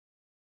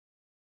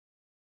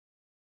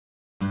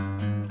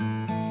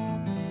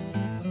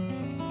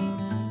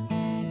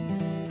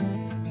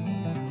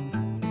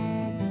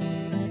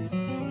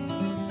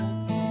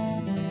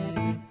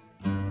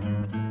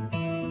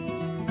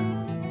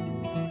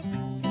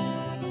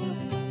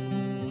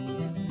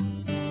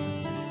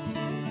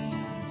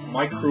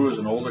My crew is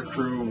an older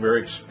crew,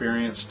 very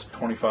experienced,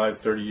 25,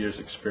 30 years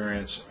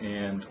experience,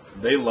 and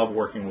they love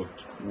working with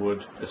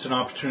wood. It's an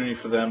opportunity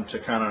for them to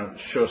kind of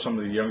show some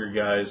of the younger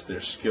guys their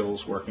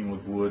skills working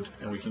with wood,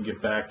 and we can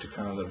get back to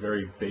kind of the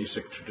very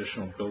basic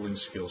traditional building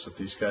skills that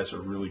these guys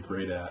are really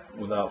great at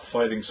without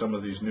fighting some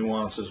of these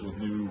nuances with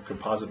new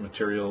composite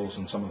materials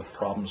and some of the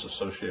problems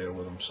associated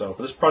with them. So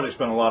this project's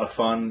been a lot of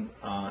fun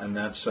in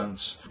that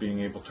sense,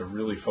 being able to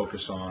really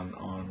focus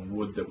on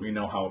wood that we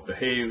know how it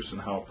behaves and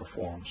how it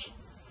performs.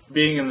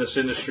 Being in this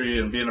industry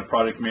and being a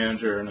project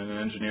manager and an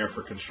engineer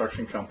for a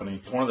construction company,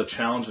 one of the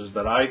challenges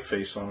that I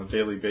face on a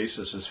daily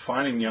basis is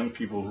finding young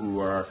people who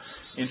are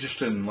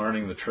interested in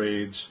learning the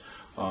trades,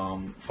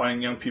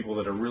 finding young people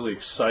that are really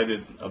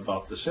excited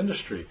about this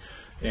industry.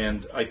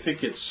 And I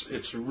think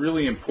it's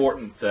really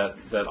important that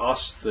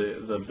us,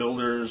 the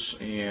builders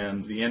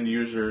and the end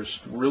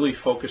users, really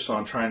focus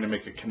on trying to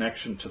make a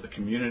connection to the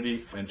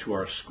community and to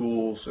our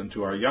schools and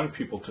to our young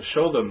people to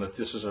show them that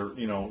this is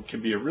can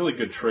be a really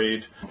good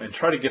trade, and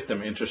try to get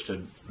them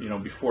interested,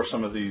 before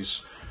some of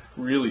these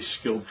really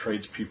skilled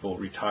tradespeople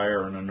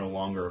retire and are no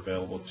longer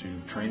available to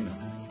train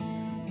them.